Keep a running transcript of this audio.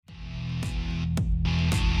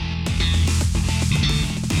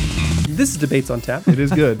This is Debates on Tap, It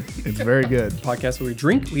is good. It's very good. a podcast where we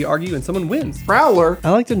drink, we argue, and someone wins. Prowler. I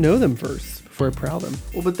like to know them first before I prowl them.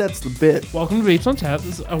 Well, but that's the bit. Welcome to Debates on Tap.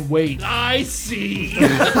 This is wait. I see.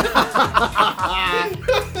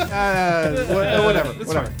 Whatever.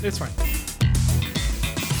 It's fine. It's fine.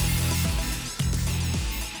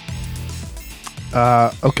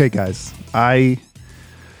 Okay, guys. I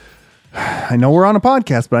know we're on a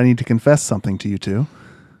podcast, but I need to confess something to you two.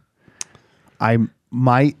 I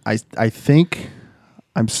think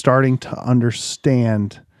I'm starting to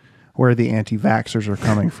understand where the anti-vaxxers are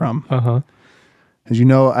coming from. As you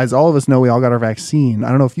know, as all of us know, we all got our vaccine. I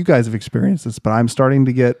don't know if you guys have experienced this, but I'm starting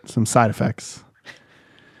to get some side effects.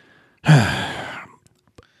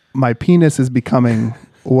 My penis is becoming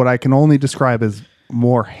what I can only describe as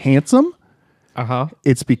more handsome.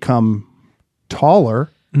 It's become taller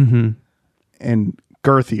and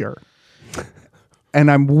girthier. And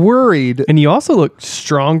I'm worried. And you also look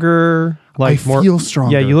stronger. I feel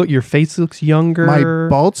stronger. Yeah, your face looks younger. My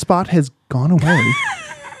bald spot has gone away.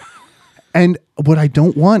 And what I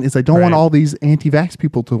don't want is I don't want all these anti-vax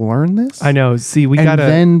people to learn this. I know. See, we and gotta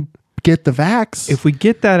then get the vax. If we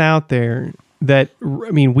get that out there,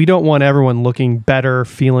 we don't want everyone looking better,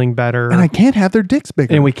 feeling better, and I can't have their dicks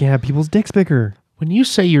bigger. and we can't have people's dicks bigger. When you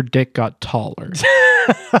say your dick got taller,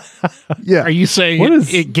 Yeah. are you saying What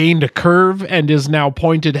is- it gained a curve and is now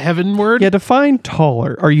pointed heavenward? Yeah, define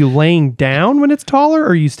taller. Are you laying down when it's taller, or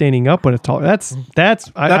are you standing up when it's taller?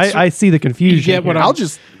 I see the confusion. You get what here. I'm- I'll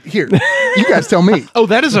just here. You guys tell me. Oh,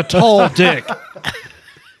 that is a tall dick.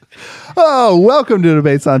 Oh, welcome to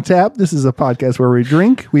Debates on Tap. This is a podcast where we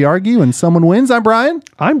drink, we argue, and someone wins. I'm Brian.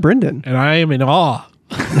 I'm Brendan. And I am in awe.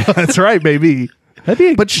 That's right, baby. That'd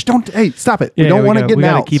be. But don't. Hey, stop it. Yeah, we don't want to get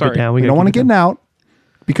out. Keep Sorry. it down. We don't want to get out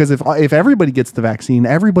because if everybody gets the vaccine,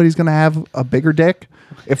 everybody's going to have a bigger dick.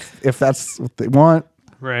 If that's what they want,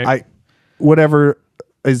 Right. Whatever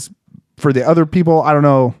is for the other people, I don't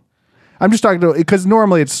know. I'm just talking to because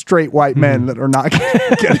normally it's straight white men that are not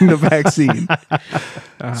getting the vaccine.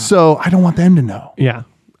 So I don't want them to know. Yeah,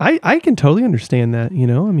 I can totally understand that. You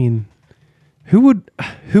know, I mean, who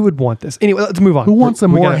would want this? Anyway, let's move on. Who wants a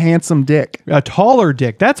We more got handsome dick? a taller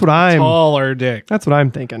dick? That's what I'm. Taller dick. That's what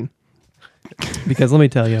I'm thinking. Because let me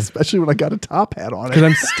tell you, Especially when I got a top hat on it.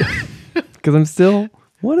 because I'm still.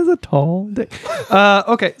 What is a tall dick?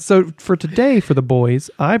 Okay, so for today, for the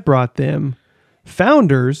boys, I brought them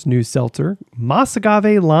Founders new seltzer, Mas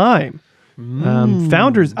Agave Lime.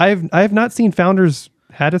 Founders, I have not seen Founders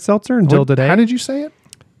had a seltzer until today. How did you say it?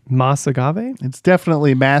 Mas Agave? It's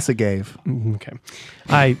definitely Massagave.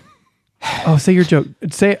 Okay. Say your joke.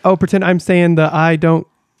 Pretend I'm saying the I don't,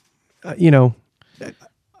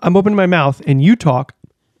 I'm opening my mouth and you talk.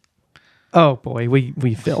 Oh boy,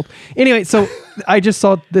 we failed. Anyway, so I just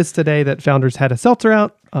saw this today that Founders had a seltzer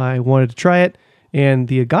out. I wanted to try it, and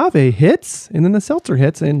the agave hits, and then the seltzer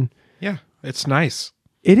hits, and Yeah, it's nice.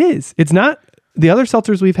 it is. It's not the other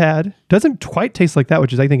seltzers we've had doesn't quite taste like that,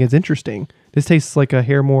 which is I think is interesting. This tastes like a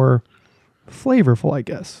hair more flavorful, I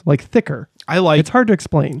guess, like thicker. It's hard to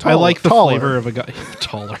explain. I like the taller. flavor of agave.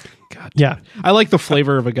 Taller. God. Yeah. I like the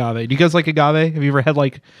flavor of agave. Do you guys like agave? Have you ever had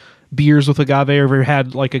like beers with agave or ever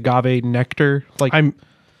had like agave nectar? Like I'm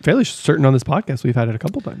fairly certain on this podcast we've had it a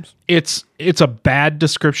couple times. it's a bad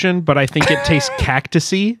description, but I think it tastes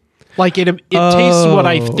cactusy. Like it tastes what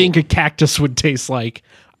I think a cactus would taste like.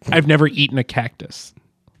 I've never eaten a cactus.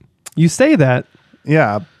 You say that.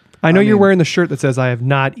 Yeah. I know you're wearing the shirt that says I have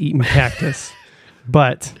not eaten cactus,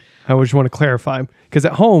 but I just want to clarify because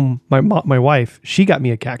at home, my wife, she got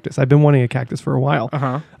me a cactus. I've been wanting a cactus for a while.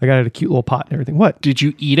 I got it a cute little pot and everything. What? Did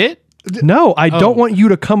you eat it? No, I don't want you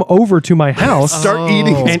to come over to my house Start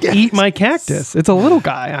eating his and cactus. eat my cactus. It's a little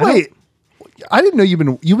guy. Wait, I didn't know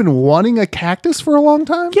you've been wanting a cactus for a long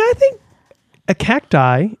time. Yeah, I think a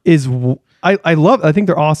cacti is. I think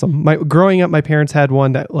they're awesome. Growing up, my parents had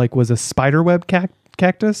one that like was a spiderweb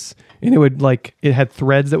cactus, and it had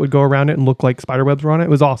threads that would go around it and look like spider webs were on it. It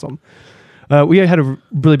was awesome. We had a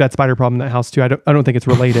really bad spider problem in that house too. I don't think it's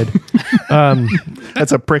related.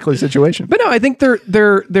 That's a prickly situation. But no, I think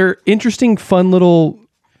they're interesting, fun little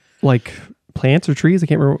like plants or trees. I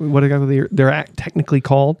can't remember what exactly they're technically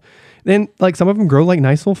called. Then like some of them grow like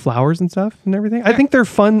nice little flowers and stuff and everything. I think they're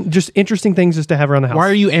fun, just interesting things just to have around the house. Why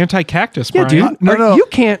are you anti-cactus, Yeah, Brian? dude. No. You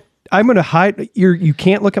can't. I'm gonna hide. You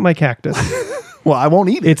can't look at my cactus. Well, I won't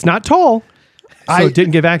eat it. It's not tall, so I- it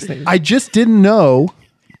didn't get vaccinated. I just didn't know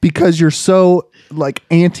because you're so like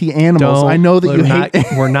anti-animals. I know that you hate.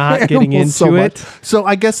 We're not getting animals so into much. it. So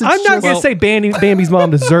I guess it's I'm not just, gonna say Bambi's mom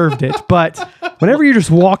deserved it, but whenever you're just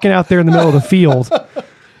walking out there in the middle of the field,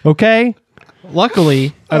 okay.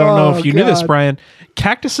 Luckily, I don't know if you knew this, God. Brian.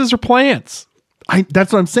 Cactuses are plants.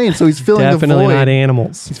 That's what I'm saying. So he's filling Definitely the void. not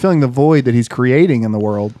animals. He's filling the void that he's creating in the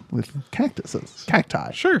world with cactuses,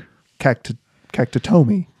 cacti, Sure.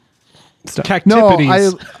 cactotomy. Cactipides.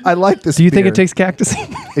 No, I like this. Do you think it beer. tastes cactus?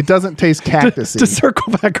 It doesn't taste cactusy. To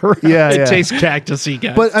circle back around. yeah, it yeah. tastes cactusy,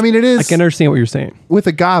 guys. But I mean, it I is can understand what you're saying. with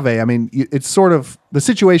agave. I mean, it's sort of the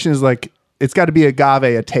situation is like it's got to be agave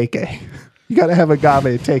a take. You got to have agave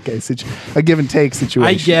a take a give and take situation.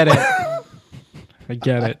 I get it. I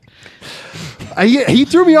get it. He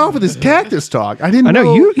threw me off with his cactus talk. I didn't. I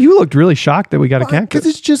know you looked really shocked that we got a Because cactus.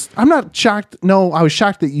 it's just, I'm not shocked. No, I was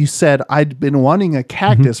shocked that you said I'd been wanting a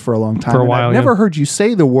cactus for a long time. For a and while, I've yeah. never heard you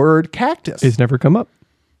say the word cactus. It's never come up.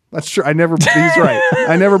 That's true. He's right.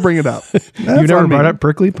 I never bring it up. You never brought up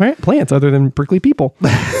prickly plants other than prickly people.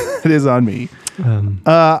 It is on me.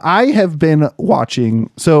 I have been watching.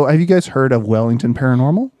 So, have you guys heard of Wellington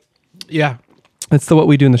Paranormal? Yeah. It's the What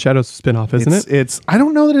We Do in the Shadows spinoff, isn't it? It's. I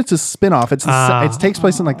don't know that it's a spinoff. It takes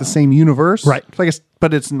place in like the same universe, Right. So I guess,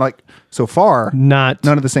 but it's like so far Not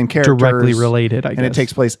none of the same characters directly related, I and it guess.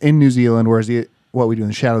 takes place in New Zealand, whereas What We Do in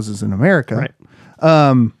the Shadows is in America.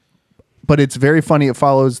 Right. But it's very funny. It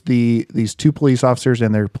follows these two police officers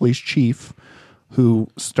and their police chief, who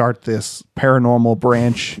start this paranormal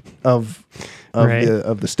branch of Right.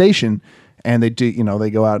 the station, and they do they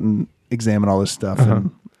go out and examine all this stuff. Uh-huh.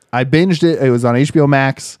 And I binged it. It was on HBO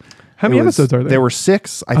Max. How many episodes are there? There were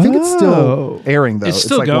 6. I think it's still Oh. airing though. It's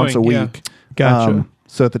still like once a going, yeah. week. Gotcha.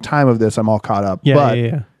 So at the time of this, I'm all caught up. Yeah, but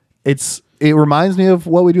yeah. it reminds me of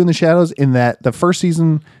What We Do in the Shadows in that the first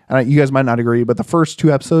season, and you guys might not agree, but the first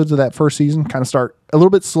 2 episodes of that first season kind of start a little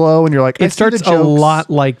bit slow, and you're like, I It see the starts a jokes. lot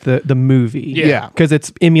like the movie. Yeah. Because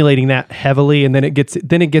it's emulating that heavily, and then it gets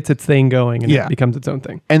its thing going, and Yeah. it becomes its own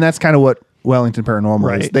thing. And that's kind of what Wellington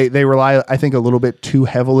Paranormal is. Right. They rely, I think, a little bit too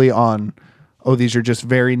heavily on, these are just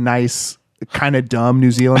very nice, kind of dumb New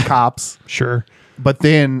Zealand cops. Sure. But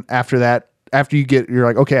then after that, you're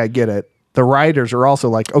like, okay, I get it. The writers are also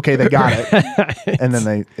like, okay, they got it. And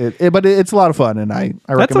then but it's a lot of fun, and I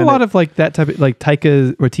recommend That's a lot it. of like that type of like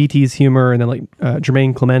Taika Waititi's humor, and then like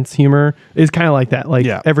Jermaine Clement's humor is kind of like that. Like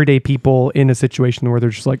Yeah. everyday people in a situation where they're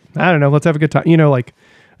just like, I don't know, let's have a good time. Like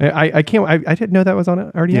I didn't know that was on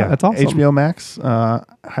it already. Yeah, that's awesome. HBO Max,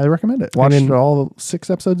 highly recommend it. Watched then- all 6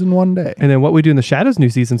 episodes in one day. And then What We Do in the Shadows new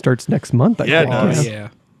season starts next month. I think. does. Yeah.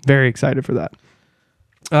 Very excited for that.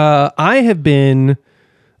 I have been,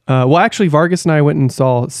 well, actually, Vargas and I went and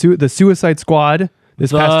saw the Suicide Squad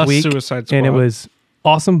this The past week. Suicide And it Squad. was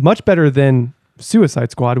awesome. Much better than Suicide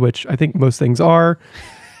Squad, which I think most things are.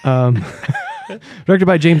 Directed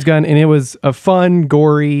by James Gunn. And it was a fun,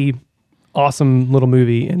 gory, awesome little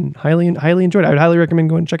movie and highly enjoyed it. I would highly recommend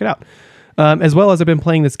going and check it out. As well as I've been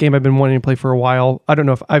playing this game I've been wanting to play for a while. I don't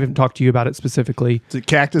know if I haven't talked to you about it specifically. It's a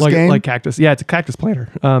cactus Like, game? like cactus. Yeah, it's a cactus planter.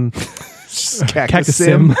 Cactus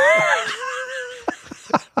Sim.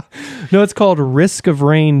 No, it's called Risk of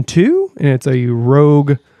Rain 2, and it's a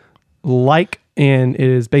rogue like, and it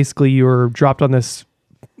is basically you're dropped on this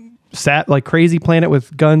crazy planet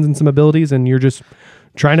with guns and some abilities, and you're just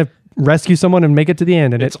trying to rescue someone and make it to the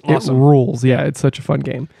end, and It's it awesome. rules. Yeah, it's such a fun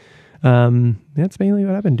game. That's mainly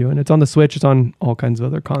what I've been doing. It's on the Switch, it's on all kinds of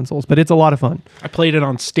other consoles, but it's a lot of fun. I played it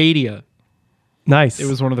on Stadia. Nice. It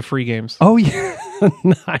was one of the free games. Oh yeah,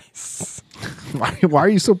 nice. Why are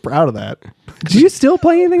you so proud of that? Do you still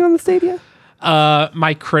play anything on the Stadia?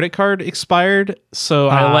 My credit card expired, so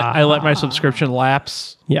I let my subscription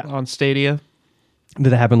lapse Yeah. on Stadia.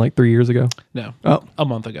 Did it happen like 3 years ago? No. Oh. A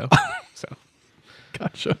month ago. So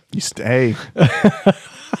Gotcha. You stay.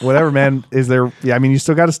 Whatever, man. Is there? Yeah, I mean, you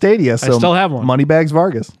still got a Stadia. So still have one. Moneybags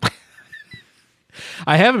Vargas.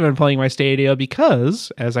 I haven't been playing my Stadia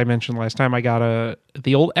because, as I mentioned last time, I got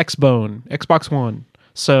the old Xbox One.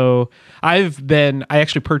 So I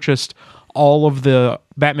actually purchased all of the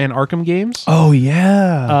Batman Arkham games Oh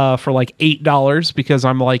yeah. for like $8 because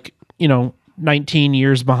I'm like, 19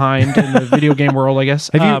 years behind in the video game world, I guess.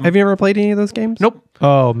 Have you ever played any of those games? Nope.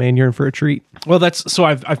 Oh man, you're in for a treat. Well,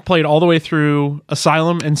 I've played all the way through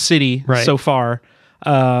Asylum and City Right. so far,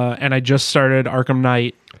 and I just started Arkham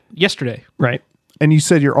Knight yesterday. Right. And you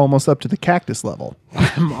said you're almost up to the cactus level.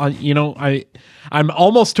 I'm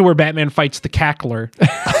almost to where Batman fights the Cackler.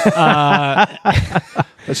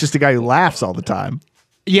 That's just a guy who laughs all the time.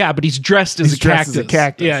 Yeah, but he's dressed as, He's dressed as a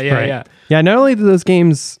cactus. Yeah, yeah, Right. yeah. Yeah. Not only do those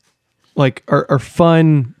games like are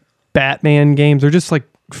fun Batman games, they're just like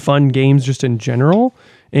fun games just in general.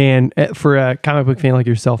 And for a comic book fan like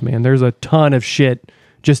yourself, man, there's a ton of shit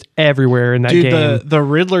just everywhere in that Dude, game. the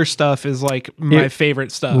Riddler stuff is like my It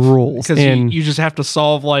favorite stuff. rules. because And- you just have to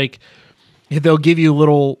solve like they'll give you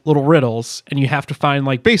little riddles, and you have to find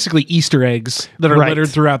like basically Easter eggs that are Right. littered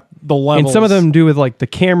throughout the levels. And some of them do with like the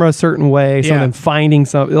camera a certain way. Some of Yeah. them finding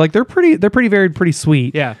something. Like they're pretty varied, pretty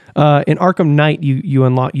sweet. Yeah. In Arkham Knight, you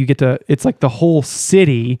unlock. You get to. It's like the whole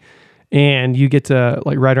city, and you get to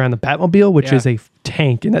like ride around the Batmobile, which Yeah. is a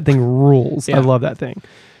tank, and that thing rules. Yeah. I love that thing.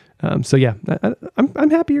 So yeah, I'm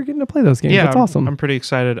happy you're getting to play those games. Yeah, That's awesome. I'm pretty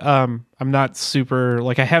excited. I'm not super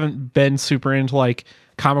like I haven't been super into like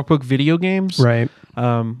comic book video games. right.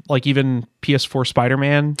 Like even PS4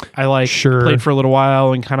 Spider-Man, I like Sure. played for a little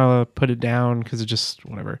while and kind of put it down because it just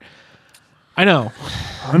whatever. I know.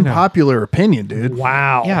 Unpopular opinion, dude.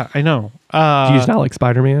 Wow. Yeah, I know. Do you just not like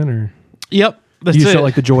Spider-Man, or Yep. That's you just it. don't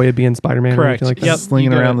like the joy of being Spider-Man? Or Correct. anything like that? Yep.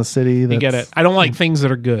 Slinging you get around it. the city. You get it. I don't like things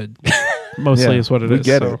that are good. Mostly Yeah, is what it we is.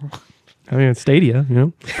 get so. it. I mean, it's Stadia. You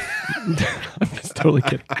know. I'm just totally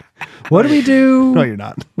kidding. What did we do No, you're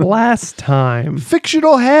not. last time?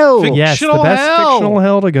 Fictional hell. Yes, the Fictional best hell. fictional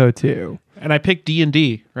hell to go to. And I picked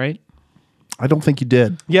D&D, right? I don't think you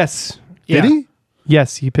did. Yes, Yeah. Did he?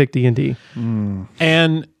 yes, you picked D&D.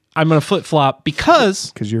 And I'm going to flip-flop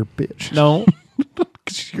because Because you're a bitch. no,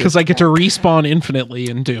 because I get to respawn infinitely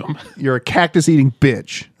in Doom. You're a cactus eating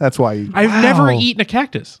bitch. That's why you. I've Wow. never eaten a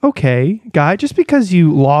cactus. Okay, guy, just because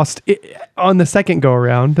you lost it on the second go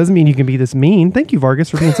around doesn't mean you can be this mean. Thank you, Vargas,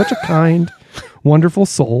 for being such a kind, wonderful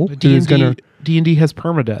soul who's gonna. D&D has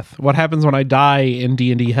permadeath. What happens when I die in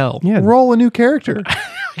D&D hell? Yeah, roll a new character.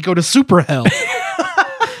 I go to super hell.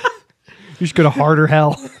 you should go to harder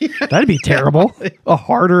hell. That'd be terrible. A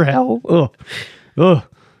harder hell. Ugh. Ugh.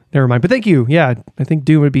 Never mind. But thank you. Yeah, I think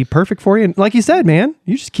Doom would be perfect for you. And like you said, man,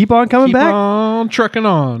 you just keep on coming Keep back. on trucking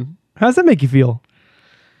on. How does that make you feel?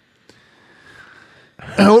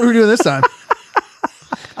 What are we doing this time?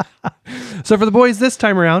 So for the boys this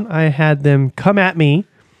time around, I had them come at me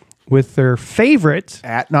with their favorite,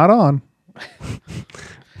 At not on.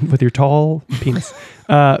 with your tall penis,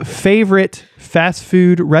 favorite fast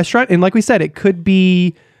food restaurant. And like we said, it could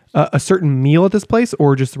be a certain meal at this place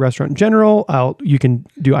or just the restaurant in general. You can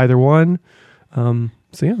do either one.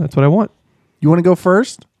 So yeah, that's what I want. You want to go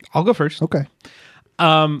first? I'll go first. Okay.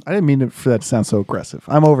 I didn't mean for that to sound so aggressive.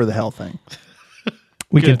 I'm over the hell thing.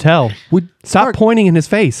 We can tell. Stop pointing in his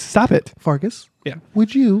face. Stop it. Vargas. Yeah.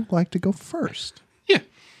 Would you like to go first? Yeah.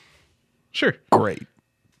 Sure. Great.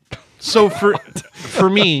 So for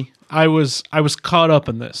me, I was caught up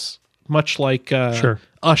in this, much like Sure.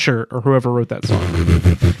 Usher or whoever wrote that song.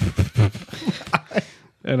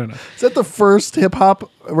 I don't know. Is that the first hip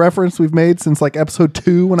hop reference we've made since like episode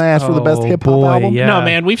 2 when I asked for the best Oh, hip hop boy, album? yeah. No,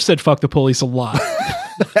 man, we've said "fuck the police" a lot.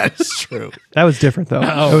 That is true. That was different though.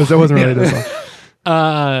 That wasn't really this one.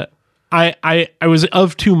 I was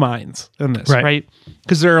of two minds in this, Right. right?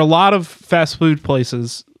 Because there are a lot of fast food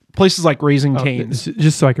places like Raising Cane's.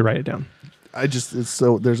 Just so I could write it down. It's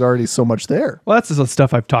so there's already so much there. Well, that's the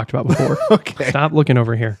stuff I've talked about before. Okay. Stop looking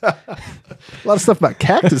over here. A lot of stuff about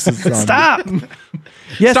cactuses. on Stop.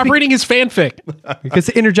 Yes, Stop reading his fanfic. because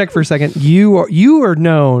to interject for a second, you are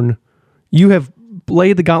known. You have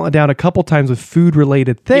laid the gauntlet down a couple times with food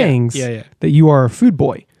related things. yeah. That you are a food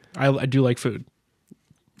boy. I do like food.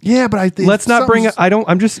 Yeah, but I think Let's not bring it.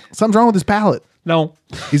 I'm just. something's wrong with his palate. No,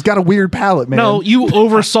 He's got a weird palate, man. no, you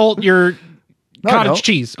oversalt your I cottage don't.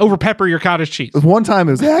 cheese, over pepper your cottage cheese. One time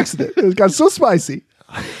it was an accident. It got so spicy.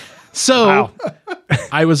 So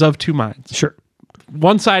I was of two minds. Sure.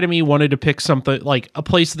 One side of me wanted to pick something like a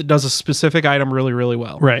place that does a specific item really, really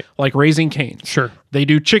well. Right. Like Raising Cane's. Sure. They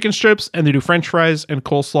do chicken strips and they do French fries and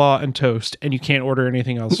coleslaw and toast, and you can't order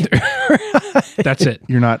anything else. That's it.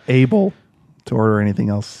 You're not able to order anything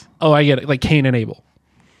else Oh, I get it. Like Cain and Abel.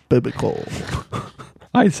 biblical.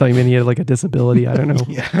 I thought you meant he had like a disability. I don't know.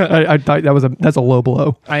 I thought that's a low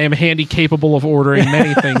blow. I am handy capable of ordering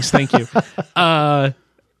many things. Thank you.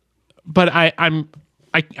 But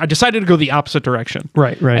I decided to go the opposite direction.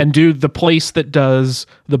 Right. And do the place that does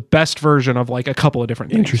the best version of like a couple of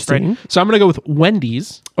different things. Interesting. Right? So I'm going to go with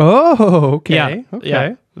Wendy's. Oh, okay. Yeah. Okay.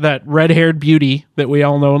 Yeah. That red-haired beauty that we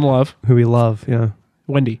all know and love. Who we love. Yeah.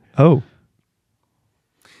 Wendy. Oh.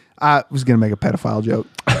 I was going to make a pedophile joke,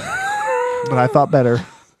 but I thought better.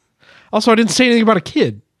 Also, I didn't say anything about a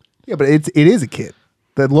kid. Yeah, but it is a kid.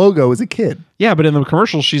 The logo is a kid. Yeah, but in the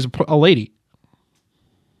commercial, she's a lady.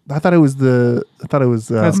 I thought it was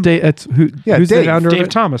That's Dave. That's who. yeah, who's the Dave. founder of Dave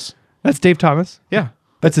it? Thomas. That's Dave Thomas. Yeah.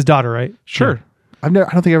 That's his daughter, right? Sure. I don't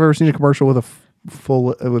think I've ever seen a commercial with a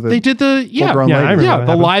They did the full-grown lady. I remember that the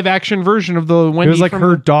happened. live action version of the Wendy. It was like from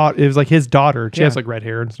her daughter. It was like his daughter. She has Yeah. like red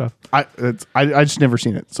hair and stuff. I just never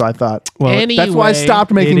seen it, so I thought Well, Anyway, that's why I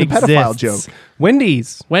stopped making the it pedophile exists. joke.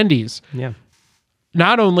 Wendy's. Wendy's. Yeah.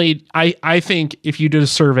 not only I think if you did a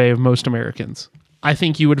survey of most Americans, I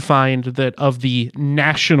think you would find that of the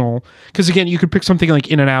national, because again, you could pick something like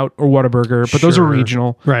In-N-Out or Whataburger, but those are Sure.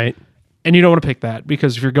 regional. Right. And you don't want to pick that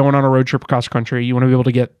because if you're going on a road trip across country, you want to be able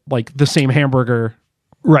to get like the same hamburger,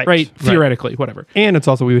 right? Theoretically, whatever. And it's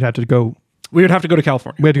also we would have to go We would have to go to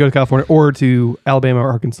California, we had to go to California or to Alabama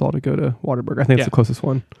or Arkansas to go to Whataburger. I think Yeah. it's the closest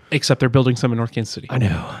one. except they're building some in North Kansas City. I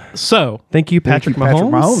know. So Thank you, Patrick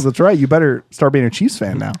Mahomes. That's right. You better start being a Chiefs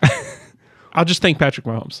fan now. I'll just thank Patrick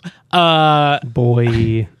Mahomes.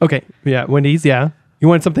 Boy. Okay. Yeah. Wendy's. Yeah. You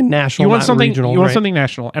want something national, You want not something. regional, You want right? something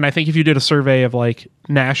national, and I think if you did a survey of like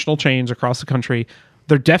national chains across the country,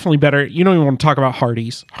 they're definitely better. You don't even want to talk about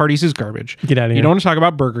Hardee's. Hardee's is garbage. Get outta You here. don't want to talk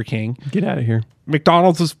about Burger King. Get out of here.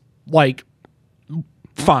 McDonald's is like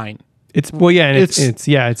fine. It's well, yeah, and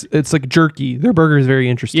it's like jerky. Their burger is very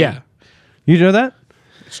interesting. Yeah. You know that?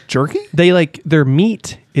 It's jerky? They like their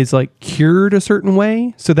meat is like cured a certain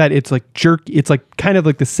way so that it's like jerky. It's like kind of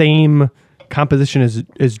like the same composition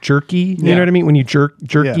as jerky. You Yeah. know what I mean? When you jerky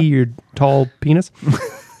Yeah. your tall penis.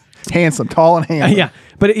 Handsome, tall and handsome. Yeah.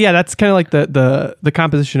 But yeah, that's kind of like the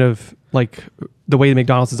composition of like the way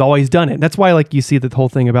McDonald's has always done it. That's why like you see the whole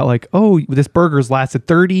thing about like, oh, this burger's lasted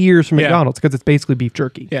 30 years from Yeah. McDonald's because it's basically beef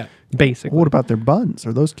jerky. Yeah. Basically. What about their buns?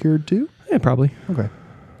 Are those cured too? Yeah, probably. Okay.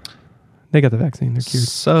 They got the vaccine. They're cured.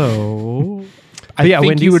 So I But yeah, think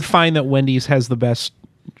Wendy's- you would find that Wendy's has the best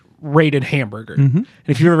rated hamburger. Mm-hmm. And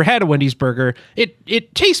if you've ever had a Wendy's burger,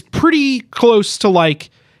 it tastes pretty close to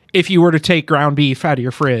like if you were to take ground beef out of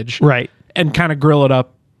your fridge, Right. and kind of grill it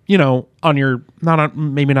up, you know, on your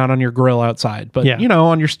maybe not on your grill outside, but Yeah. you know,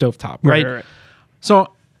 on your stovetop, right? So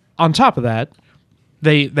on top of that,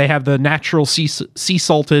 they have the natural sea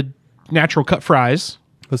salted natural cut fries,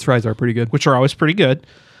 Those fries are pretty good. which are always pretty good.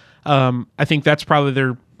 I think that's probably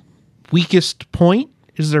their weakest point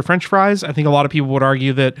is their French fries. I think a lot of people would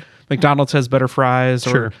argue that McDonald's has better fries.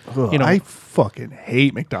 Sure. Or, you know, I fucking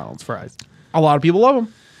hate McDonald's fries. a lot of people love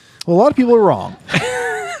them. Well, a lot of people are wrong.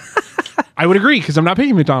 I would agree because I'm not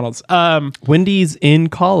picking McDonald's. Wendy's in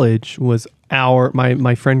college was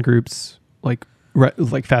my friend group's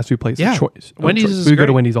like fast food place Yeah. of choice. Wendy's choice. is We would go to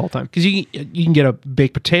great. Wendy's all the time. Because you can get a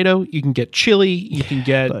baked potato, you can get chili, you can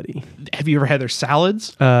get. buddy. Have you ever had their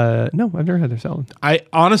salads? No, I've never had their salad. I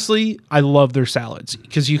honestly love their salads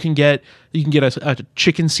because you can get a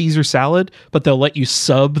chicken Caesar salad, but they'll let you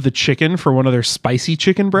sub the chicken for one of their spicy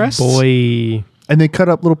chicken breasts. Boy, And they cut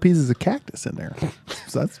up little pieces of cactus in there.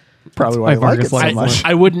 So that's probably why I my like it Vargas so life. much.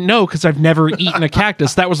 I wouldn't know because I've never eaten a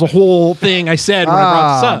cactus. That was the whole thing I said when I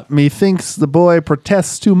brought this up. Methinks the boy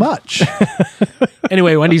protests too much.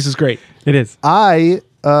 Anyway, Wendy's is great. it is. I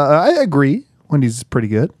agree. Wendy's is pretty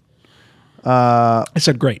good. I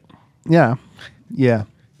said great. Yeah. Yeah.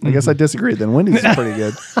 I guess I disagree then. Wendy's is pretty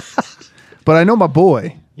good. But I know my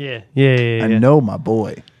boy. Yeah. Yeah. I know my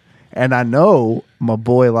boy. And I know my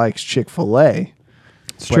boy likes Chick-fil-A.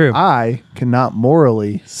 It's true. I cannot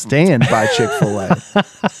morally stand by Chick-fil-A.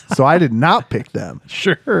 So I did not pick them.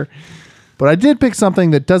 Sure. But I did pick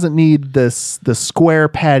something that doesn't need the square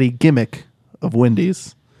patty gimmick of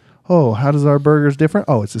Wendy's. Oh, how does our burgers different?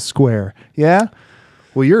 Oh, it's a square. Yeah?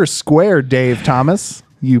 Well, you're a square, Dave Thomas,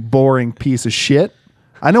 you boring piece of shit.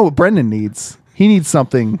 I know what Brendan needs. He needs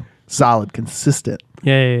something solid, consistent.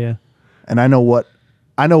 Yeah. And I know what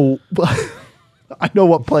I know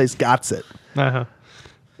what place gots it. Uh-huh.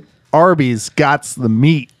 Arby's gots the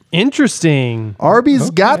meat. Interesting.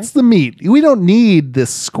 Arby's gots the meat. We don't need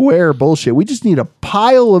this square bullshit. We just need a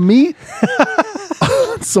pile of meat,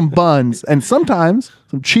 some buns, and sometimes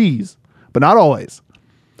some cheese, but not always.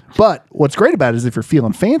 But what's great about it is if you're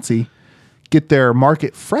feeling fancy, get their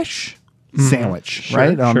market fresh sandwich,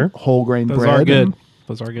 right? sure. Whole grain Those bread. are good. and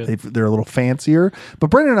Those are good. They're a little fancier. But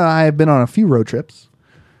Brendan and I have been on a few road trips,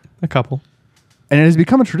 A couple. and it has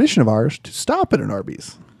become a tradition of ours to stop at an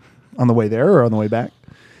Arby's on the way there or on the way back.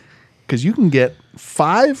 Because you can get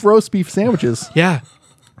 5 roast beef sandwiches Yeah.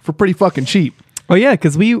 for pretty fucking cheap. Oh yeah,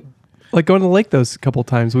 because we like going to the lake those couple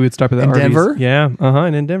times. We would stop at the In Arby's. Denver? Yeah.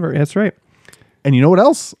 And in Denver. That's right. And you know what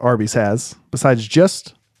else Arby's has besides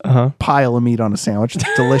just pile of meat on a sandwich? It's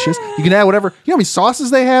delicious. You can add whatever. You know how many sauces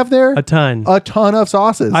they have there? A ton. A ton of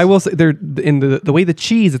sauces. I will say they're in the way the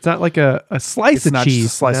cheese. It's not like a slice It's of not just cheese. a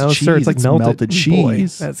slice of No, sir, cheese, it's like it's melted, melted Boy,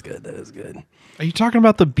 cheese. that's good. That is good. Are you talking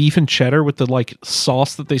about the beef and cheddar with the like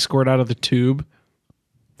sauce that they squirt out of the tube?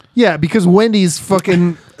 Yeah, because Wendy's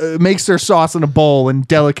fucking makes their sauce in a bowl and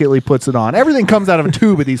delicately puts it on. Everything comes out of a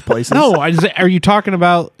tube at these places. No, are you talking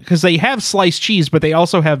about because they have sliced cheese, but they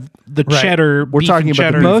also have the Right. cheddar. We're beef talking and about the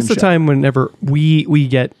cheddar. beef Most and of the time, whenever we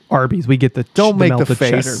get Arby's, we get the Don't make the melted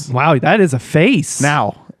face. cheddar. Wow, that is a face.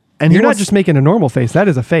 Now, And You're not just making a normal face. That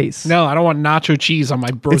is a face. No, I don't want nacho cheese on my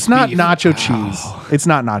roast It's not beef. nacho cheese. It's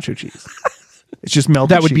not nacho cheese. It's just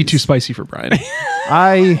melted That would be cheese. too spicy for Brian.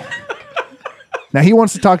 Now he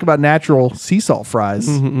wants to talk about natural sea salt fries.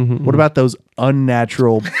 What about those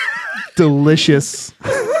unnatural, delicious,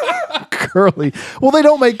 curly? Well, they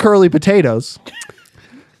don't make curly potatoes,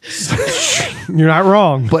 You're not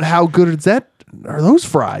wrong. but how good is that? Are those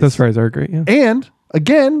fries? Those fries are great. Yeah. And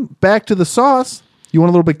again, back to the sauce. You want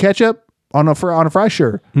a little bit of ketchup on a fry?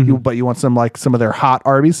 Sure. But you want some of their hot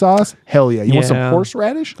Arby's sauce? Hell yeah. You want some Yeah.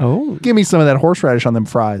 horseradish? Oh. Give me some of that horseradish on them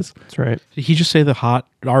fries. That's right. Did he just say the hot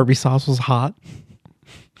Arby's sauce was hot?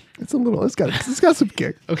 It's got some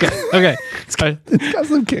kick. Okay. Okay. It's got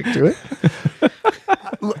some kick to it.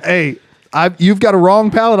 Hey, you've got a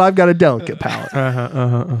wrong palate. I've got a delicate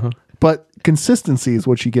palate. But consistency is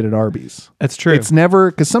what you get at Arby's. That's true. It's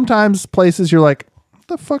never, because sometimes places you're like, what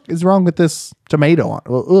the fuck is wrong with this tomato on?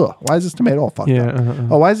 Well, ugh, why is this tomato all fucked up?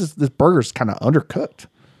 Oh, why is this burger's kind of undercooked?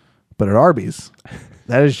 But at Arby's,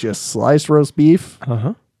 that is just sliced roast beef,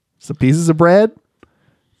 some pieces of bread.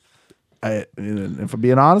 If I'm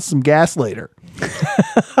being honest, some gas later.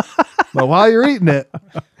 But while you're eating it,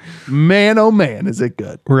 man, oh man, is it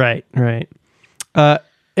good. Right.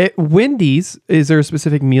 At Wendy's, is there a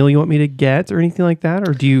specific meal you want me to get or anything like that?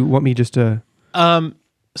 Or do you want me just to...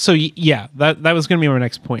 So yeah, that was going to be my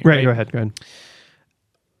next point. Right, go ahead.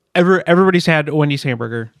 Everybody's had a Wendy's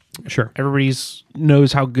hamburger. Sure. Everybody's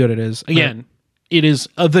knows how good it is. Again, it is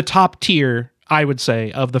the top tier, I would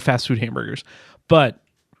say, of the fast food hamburgers. But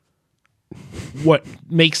what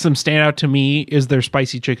makes them stand out to me is their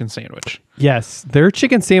spicy chicken sandwich. Yes, their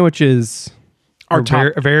chicken sandwiches Are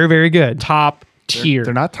very, top. very, very good. Top tier.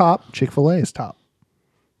 They're not top. Chick-fil-A is top.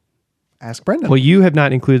 Ask Brendan. Well, you have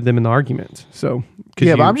not included them in the argument, so...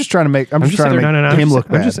 Yeah, but I'm just trying to make him look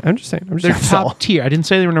bad. I'm just saying. They're top tier. I didn't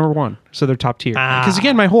say they were number one, so they're top tier. Because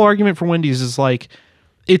again, my whole argument for Wendy's is like,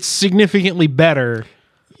 it's significantly better,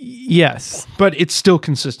 Yes. but it's still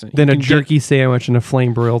consistent. Then You a can jerky sandwich and a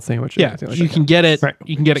flame broiled sandwich. Yeah, you can get it. Right.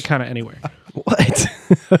 You can get it kind of anywhere. What?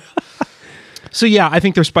 So yeah, I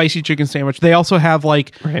think their spicy chicken sandwich. They also have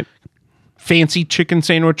like Right. fancy chicken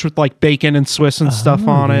sandwich with like bacon and Swiss and stuff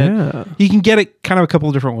on yeah. it. You can get it kind of a couple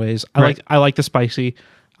of different ways. Right. I like the spicy,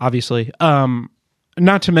 obviously.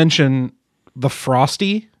 Not to mention the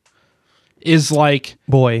Frosty is like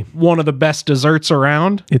Boy, one of the best desserts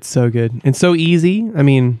around. it's so good and so easy. I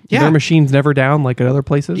mean, Yeah. their machine's never down like at other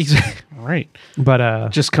places. Exactly. Right. But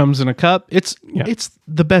Just comes in a cup. It's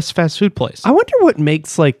the best fast food place. I wonder what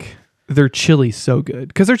makes like their chili so good,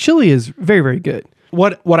 because their chili is very, very good.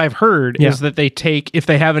 What I've heard Yeah. is that they take, if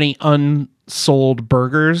they have any unsold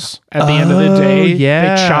burgers at the end of the day,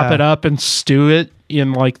 yeah. they chop it up and stew it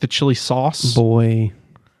in like the chili sauce Boy.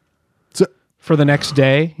 for the next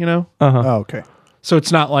day, you know? Oh, okay. So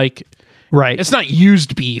it's not like, Right. it's not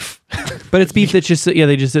used beef. But it's beef that just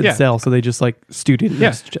they just didn't Yeah. sell, so they just like stewed it.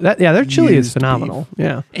 Yeah. Their chili is Used phenomenal.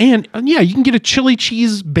 Yeah. And yeah, you can get a chili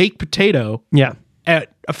cheese baked potato Yeah. at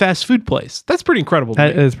a fast food place. That's pretty incredible. to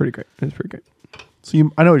That me. is pretty great. It's pretty great. So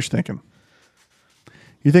I know what you're thinking.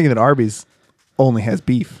 You're thinking that Arby's only has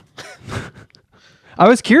beef. I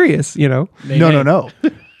was curious, you know. No.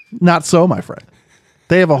 Not so, my friend.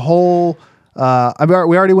 They have a whole... we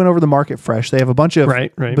already went over the Market Fresh. They have a bunch of...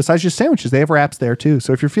 Right. Besides just sandwiches, they have wraps there, too.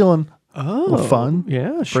 So if you're feeling a little fun,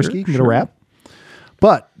 yeah, frisky, sure, you can get a sure. wrap.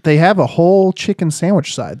 But they have a whole chicken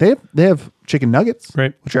sandwich side. They have chicken nuggets,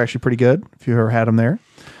 Right. which are actually pretty good if you've ever had them there.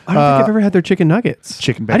 I don't think I've ever had their chicken nuggets.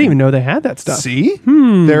 Chicken I bacon. didn't even know they had that stuff. See?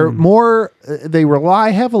 They're more... they rely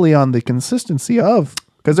heavily on the consistency of...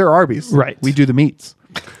 Because they're Arby's. Right. We do the meats.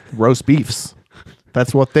 Roast beefs.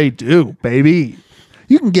 That's what they do, baby.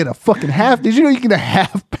 You can get a fucking half... Did you know you can get a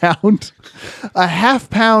half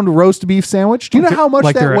pound roast beef sandwich? Do you know how much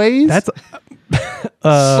that they're- weighs? That's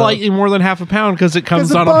Slightly more than half a pound because it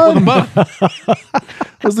comes It's a on with a bun.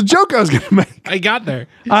 was the joke I was going to make. I got there.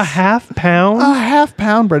 a half pound. A half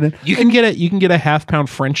pound, Brendan. You can get a half pound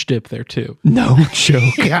French dip there too. No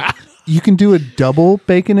joke. Yeah. You can do a double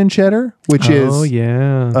bacon and cheddar, which Oh is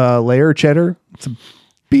yeah. a layer of cheddar. It's a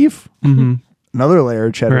beef. Another layer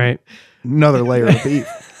of cheddar. Right. Another layer of beef.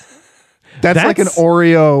 That's like an That's-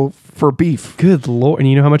 Oreo for beef. Good lord! And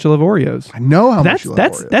you know how much I love Oreos. I know how much That's you love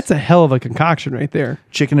that's Oreos. that's a hell of a concoction right there.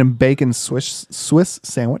 Chicken and bacon Swiss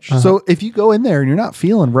sandwich. So if you go in there and you're not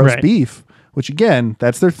feeling roast Right. beef, which again,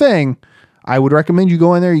 that's their thing, I would recommend you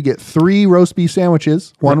go in there, you get 3 roast beef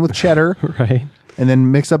sandwiches, one with cheddar, Right. and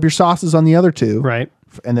then mix up your sauces on the other 2. Right.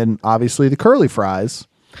 And then obviously the curly fries,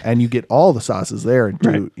 and you get all the sauces there and do,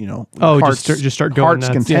 Right. you know, Oh, just start going heart's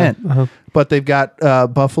nuts. content. Yeah. Uh-huh. But they've got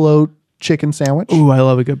buffalo chicken sandwich. Ooh, I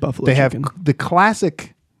love a good buffalo They chicken. have the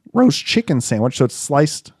classic roast chicken sandwich, so it's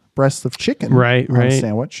sliced breasts of chicken Right, on a right.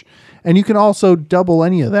 sandwich. And you can also double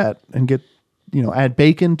any of that and get, add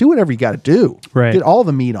bacon, do whatever you got to do. Right. Get all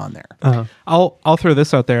the meat on there. I'll throw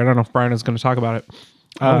this out there. I don't know if Brian is going to talk about it.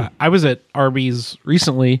 I was at Arby's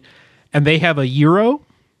recently, and they have a gyro,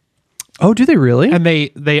 Oh, do they really? and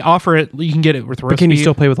they offer it. You can get it with roast But can you beef.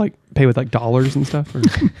 still pay with like dollars and stuff?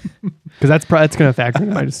 Because that's going to factor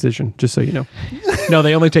into my decision. Just so you know. No,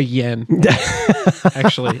 they only take yen.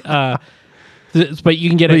 Actually, but you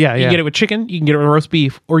can get it. Yeah, You yeah. can get it with chicken. You can get it with roast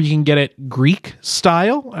beef, or you can get it Greek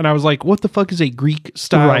style. And I was like, "What the fuck is a Greek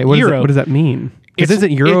style Right. gyro?" What does that mean? Because It's-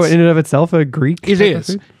 isn't gyro it's- in and of itself a Greek? It type of is,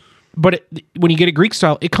 food? but when you get it Greek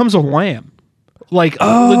style, it comes with lamb, like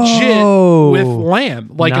Oh, legit with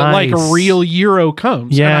lamb, like like a nice. real gyro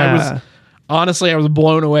comes. And I Yeah. was honestly, I was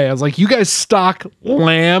blown away. I was like, "You guys stock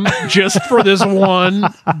lamb just for this one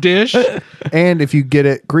dish?" And if you get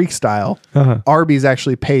it Greek style, Arby's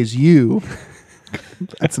actually pays you.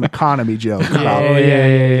 That's an economy joke. about- Oh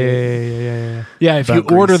yeah. Yeah, if you About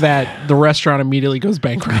Greece. order that, the restaurant immediately goes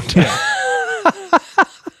bankrupt.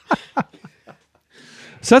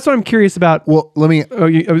 So that's what I'm curious about. Well, let me.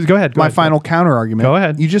 Go ahead. My ahead. final counter argument. Go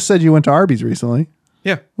ahead. You just said you went to Arby's recently.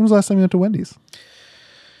 Yeah. When was the last time you went to Wendy's?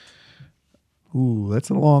 Ooh, that's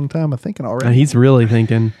a long time of thinking already. He's really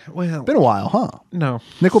thinking. Well, Been a while, huh? no.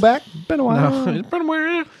 Nickelback? Been a while. No. It's been a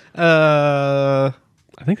while.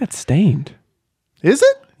 I think that's Stained. Is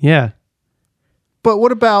it? Yeah. But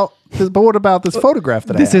what about this? But what about this photograph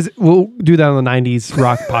that This I have? is. We'll do that on the '90s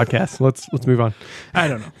rock podcast. Let's move on. I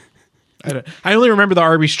don't know. I only remember the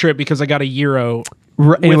Arby's trip because I got a gyro.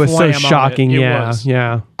 And it With was so lamb on it. shocking. It Yeah. was.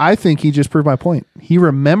 Yeah. I think he just proved my point. He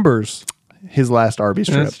remembers his last Arby's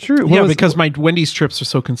trip. That's true. Yeah, because my Wendy's trips are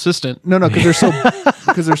so consistent. No, because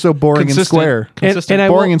they're so boring and Consistent. square. Consistent. And I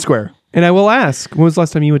Boring will- and square. And I will ask, when was the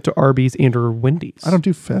last time you went to Arby's and or Wendy's? I don't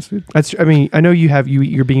do fast food. That's. I mean, I know you have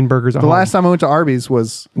your bean burgers at The home. last time I went to Arby's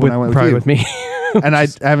was when I went with probably you. with me. And I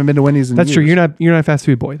haven't been to Wendy's in That's years. true. You're not a fast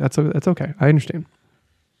food boy. That's okay. I understand.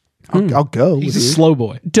 I'll go. He's with a you. slow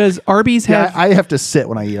boy. Does Arby's Yeah, have? I have to sit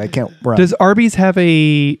when I eat. I can't run. Does Arby's have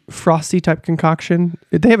a frosty type concoction?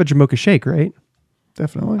 They have a Jamocha shake, right?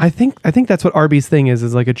 Definitely. I think that's what Arby's thing is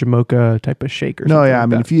like a Jamocha type of shake or No, something. yeah. I like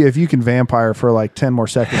mean, that. if you can vampire for like 10 more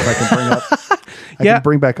seconds, I can bring up. I can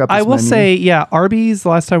bring back up. This I will menu. say, yeah, Arby's. The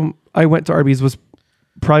last time I went to Arby's was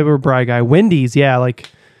probably where Bri guy. Wendy's, yeah, like,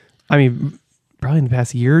 I mean, probably in the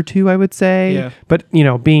past year or two, I would say. Yeah. But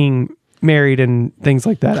being married and things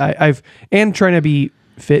like that, I've and trying to be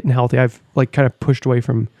fit and healthy, I've like kind of pushed away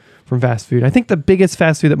from fast food. I think the biggest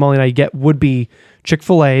fast food that Molly and I get would be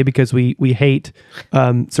Chick-fil-A because we hate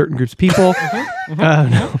certain groups of people.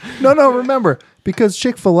 No. Remember, because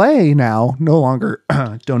Chick-fil-A now no longer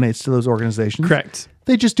donates to those organizations. Correct.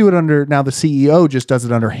 They just do it under now. The CEO just does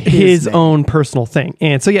it under His name. own personal thing.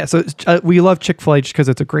 And so, yeah, so we love Chick-fil-A just because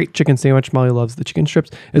it's a great chicken sandwich. Molly loves the chicken strips,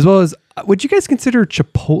 as well as, would you guys consider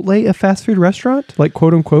Chipotle a fast food restaurant? Like,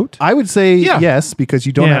 quote unquote? I would say Yeah. yes, because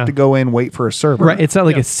you don't Yeah. have to go in, wait for a server. Right. It's not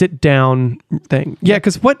like a sit down thing. Yeah.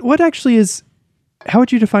 Because what actually is, how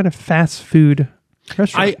would you define a fast food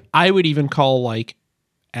restaurant? I would even call like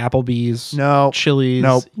Applebee's, No. Chili's.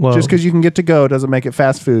 No, Whoa. just because you can get to go doesn't make it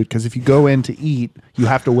fast food. Because if you go in to eat, you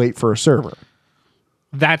have to wait for a server.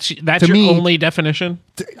 That's To your me- only definition.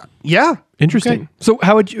 Yeah. Interesting. So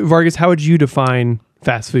how would you, Vargas, how would you define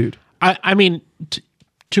fast food? I mean,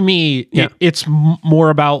 to me, Yeah. it's more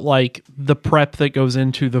about like the prep that goes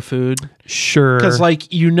into the food. Sure. Because like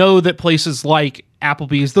that places like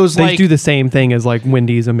Applebee's, those they like do the same thing as like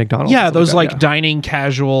Wendy's and McDonald's. yeah, and those stuff like that, dining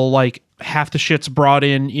casual, like half the shit's brought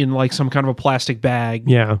in like some kind of a plastic bag.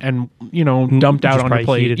 Yeah. and dumped out just on probably your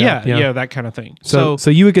plate. heated Yeah, up, yeah. that kind of thing. So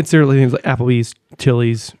you would consider like things like Applebee's,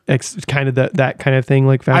 Chili's, kind of that kind of thing,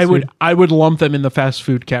 like fast food? I would lump them in the fast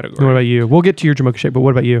food What category. about you? We'll get to your Jamocha shake, but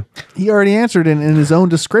what about you? He already answered in his own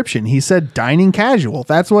description. He said dining casual.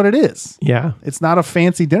 That's what it is. Yeah. It's not a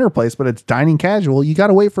fancy dinner place, but it's dining casual. You got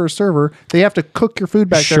to wait for a server. They have to cook your food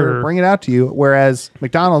back there Sure. and bring it out to you. Whereas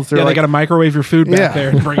McDonald's, they're Yeah, like, they got to microwave your food back Yeah. there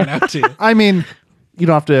and bring it out to you. I mean, you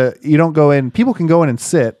don't have to. You don't go in. People can go in and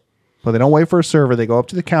sit, but they don't wait for a server. They go up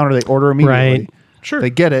to the counter. They order immediately. Right. Sure. They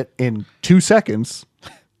get it in 2 seconds,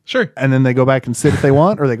 Sure. and then they go back and sit if they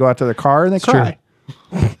want, or they go out to their car and they cry.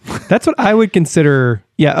 That's what I would consider,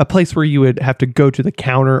 a place where you would have to go to the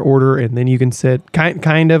counter, order, and then you can sit.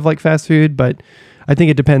 Kind of like fast food, but I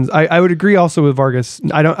think it depends. I would agree also with Vargas.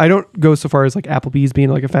 I don't go so far as like Applebee's being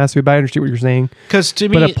like a fast food, but I understand what you're saying. Because to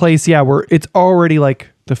But me, a place, where it's already like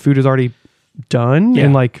the food is already done Yeah.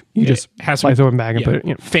 and like you just has slice open bag and put it.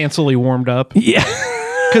 fancily warmed up. Yeah.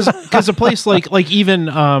 because a place like even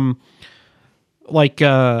what's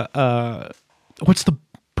the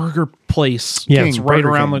burger place? Yeah. It's King, right Burger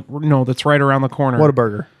around King. that's right around the corner. What a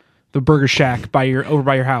burger. The Burger Shack over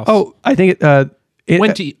by your house. Oh, I think not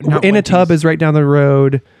In a Tub Wendy's. is right down the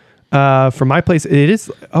road. From my place, it is.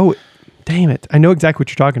 Oh, damn it! I know exactly what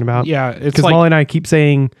you're talking about. Yeah, it's because like- Molly and I keep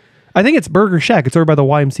saying, I think it's Burger Shack. It's over by the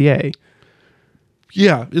YMCA.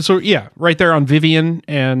 yeah. So yeah, right there on Vivian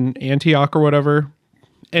and Antioch or whatever.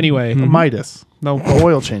 Anyway, Midas. no, The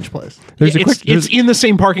oil change place. There's a it's, quick. it's in the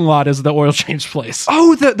same parking lot as the oil change place.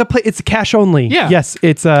 Oh, the place. It's cash only. Yeah. Yes,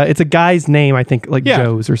 it's a guy's name. I think like Yeah.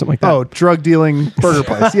 Joe's or something like that. Oh, drug dealing burger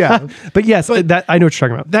place. Yeah. but yes, that I know what you're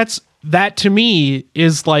talking about. That to me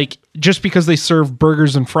is like, just because they serve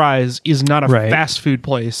burgers and fries is not a Right. fast food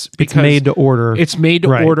place. It's Because made to order. It's made to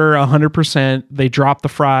Right. order 100%. They drop the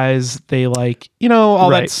fries. They all Right. that They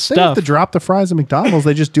don't have stuff. to drop the fries at McDonald's.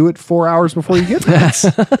 They just do it 4 hours before you get there.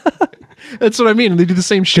 That's what I mean. They do the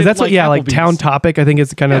same shit. Because that's what, like Applebee's. Town Topic. I think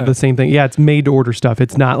it's kind of Yeah. the same thing. Yeah, it's made to order stuff.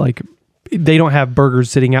 It's not like they don't have burgers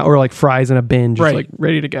sitting out or like fries in a bin, just Right. like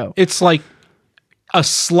ready to go. It's like a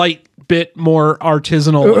slight bit more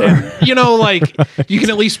artisanal. And, like you can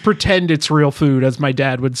at least pretend it's real food, as my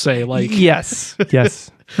dad would say. Like, Yes,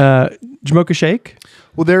 yes. Jamocha Shake.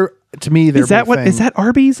 Well, to me, Is that what? Is that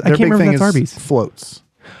Arby's? I Their can't big remember if thing that's is Arby's. floats.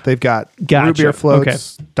 They've got root Gotcha. beer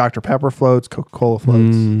floats, Dr. Pepper floats, Coca-Cola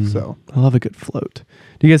floats. So I love a good float.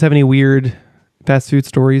 Do you guys have any weird fast food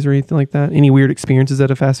stories or anything like that? Any weird experiences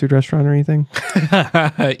at a fast food restaurant or anything?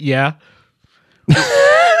 yeah.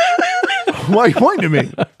 why are you pointing to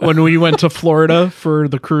me? When we went to Florida for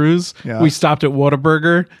the cruise, Yeah. we stopped at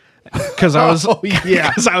Whataburger because I was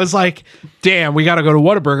because I was like, damn, we got to go to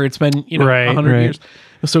Whataburger. It's been Right, 100 right. years.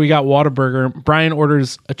 So we got Whataburger. Brian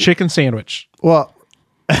orders a chicken sandwich. Well,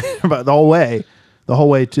 but the whole way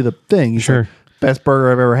to the thing. He's Sure. like, best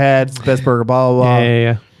burger I've ever had. It's the best burger, blah, blah, blah.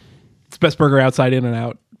 Yeah. It's the best burger outside In and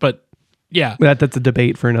Out. But yeah. That's a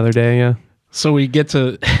debate for another day. Yeah. So we get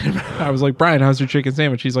to, I was like, Brian, how's your chicken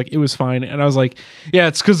sandwich? He's like, it was fine. And I was like, yeah,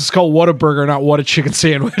 it's because it's called Whataburger, not What a Chicken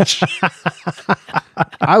Sandwich.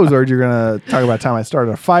 I was worried you're going to talk about the time I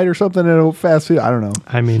started a fight or something at a fast food. I don't know.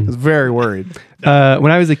 I I was mean, very worried.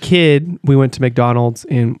 when I was a kid, we went to McDonald's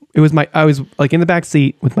and I was like in the back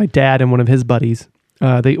seat with my dad and one of his buddies.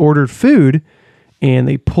 They ordered food and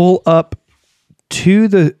they pull up to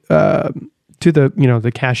the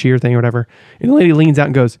the cashier thing or whatever. And the lady leans out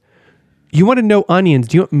and goes, "You want to know onions?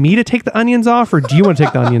 Do you want me to take the onions off or do you want to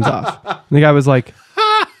take the onions off?" And the guy was like,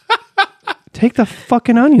 "Take the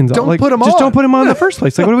fucking onions off. Don't Like, put 'em just on." don't put them on in the first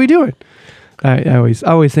place. Like, what are we doing?" I always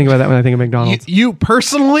think about that when I think of McDonald's. you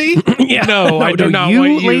personally? Yeah. No, I do not you,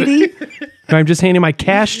 want you. lady. I'm just handing my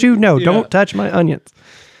cash to. No, don't touch my onions.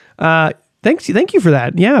 Thank you for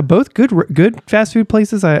that. Yeah, both good fast food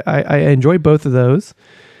places. I enjoy both of those.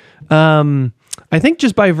 I think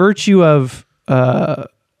just by virtue of the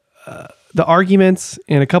arguments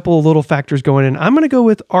and a couple of little factors going in, I'm going to go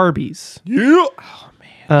with Arby's. Yeah.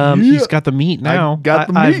 He's got the meat now.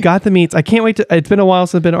 I've got the meats. I can't wait to. It's been a while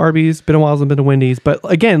since I've been to Arby's. Been a while since I've been to Wendy's. But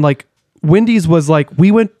again, like Wendy's was like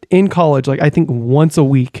we went in college. Like I think once a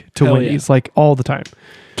week to Hell Wendy's, like all the time.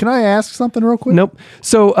 Can I ask something real quick? Nope.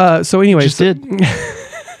 So anyway, Just did.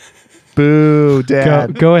 Boo,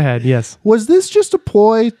 Dad. go ahead. Yes. Was this just a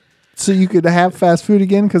ploy so you could have fast food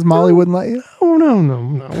again because Molly wouldn't let you? Oh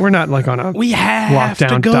no. We're not like on a We have lockdown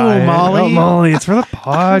to go, diet. Molly. Oh, Molly, it's for the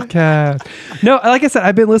podcast. No, like I said,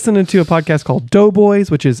 I've been listening to a podcast called Doughboys,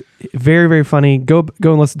 which is very, very funny. Go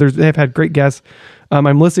and listen. They've had great guests.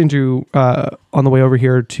 I'm listening to on the way over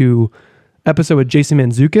here to episode with Jason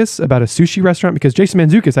Mantzoukas about a sushi restaurant because Jason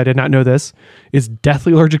Mantzoukas, I did not know this, is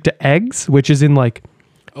deathly allergic to eggs, which is in like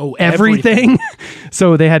everything.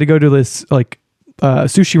 So they had to go to this like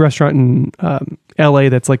sushi restaurant in LA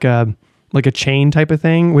that's like a chain type of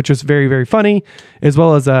thing, which was very, very funny, as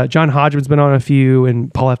well as John Hodgman's been on a few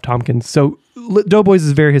and Paul F. Tompkins. So Doughboys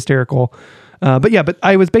is very hysterical. But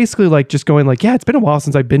I was basically like just going like, yeah, it's been a while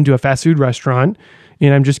since I've been to a fast food restaurant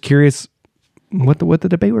and I'm just curious what the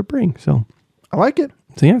debate would bring. So I like it.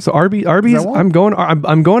 so Arby's, one?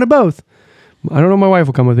 I'm going to both. I don't know if my wife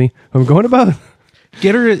will come with me. I'm going to both.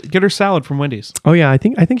 Get her salad from Wendy's. Oh yeah, I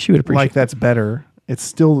think she would appreciate Like that's better. It's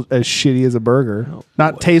still as shitty as a burger.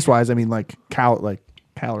 Not taste wise. I mean, like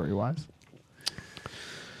calorie wise.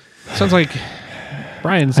 Sounds like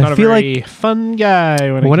Brian's I not a feel very fun guy.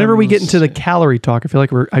 Whenever we get into the calorie talk, I feel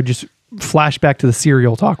like I just flash back to the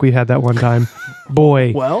cereal talk we had that one time.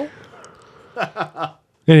 Boy. Well,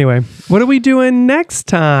 Anyway, what are we doing next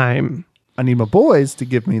time? I need my boys to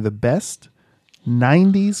give me the best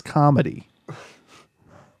 90s comedy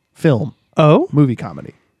film, Oh, movie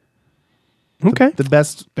comedy. Okay. The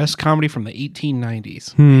best. Best comedy from the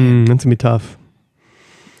 1890s. That's gonna be tough.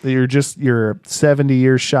 You're 70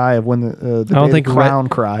 years shy of when the I don't day think the clown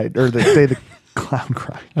cried, or the day the clown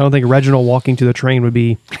cried. I don't think Reginald walking to the train would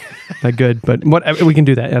be that good, but what we can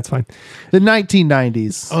do that. That's fine. The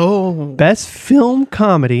 1990s. Oh, Best film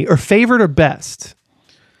comedy or favorite or best?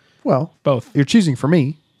 Well, both. you're choosing for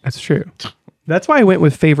me. That's true. That's why I went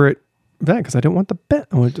with favorite that because I don't want the bet.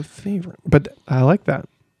 I wanted the favorite, but I like that.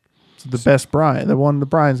 It's the best Brian. The one that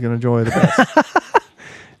Brian's going to enjoy the best.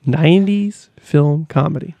 90s film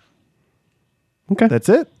comedy. Okay. That's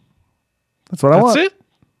it. That's what I want. That's it.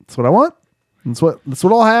 That's what I want. That's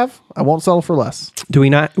what I'll have. I won't settle for less. We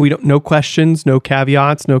don't, no questions, no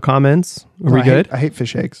caveats, no comments. Are we I good? I hate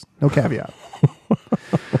fish eggs. No caveat.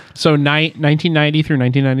 So 1990 through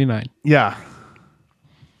 1999. Yeah.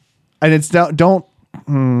 And it's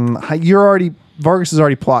Vargas is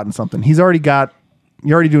already plotting something. You're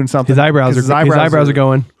already doing something. His eyebrows are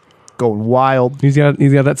going wild. He's got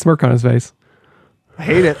that smirk on his face. I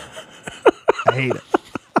hate it. I hate it.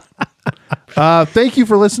 Thank you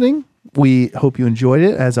for listening. We hope you enjoyed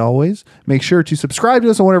it, as always. Make sure to subscribe to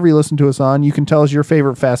us on whatever you listen to us on. You can tell us your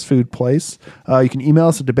favorite fast food place. You can email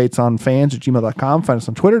us at debatesonfans@gmail.com. Find us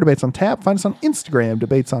on Twitter, Debates on Tap. Find us on Instagram,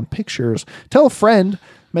 Debates on Pictures. Tell a friend.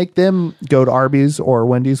 Make them go to Arby's or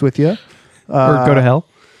Wendy's with you. Or go to hell.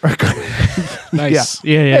 Nice.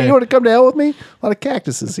 Yeah. Yeah. Hey, you want to come to hell with me? A lot of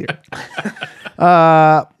cactuses here.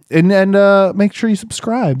 And make sure you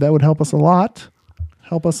subscribe. That would help us a lot.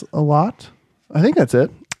 I think that's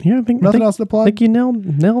it. Yeah, I think Nothing else to plug? I think you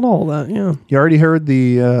nailed all that. Yeah. You already heard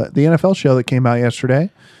the NFL show that came out yesterday.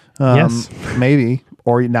 Yes. Maybe.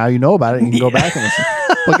 Or now you know about it and you can go back and listen.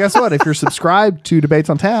 But guess what? If you're subscribed to Debates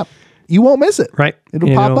on Tap, you won't miss it. Right. It'll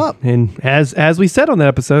pop up. And as we said on that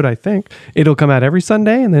episode, I think it'll come out every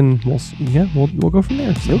Sunday, and then we'll go from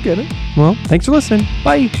there. So, You'll get it. well, thanks for listening.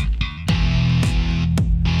 Bye.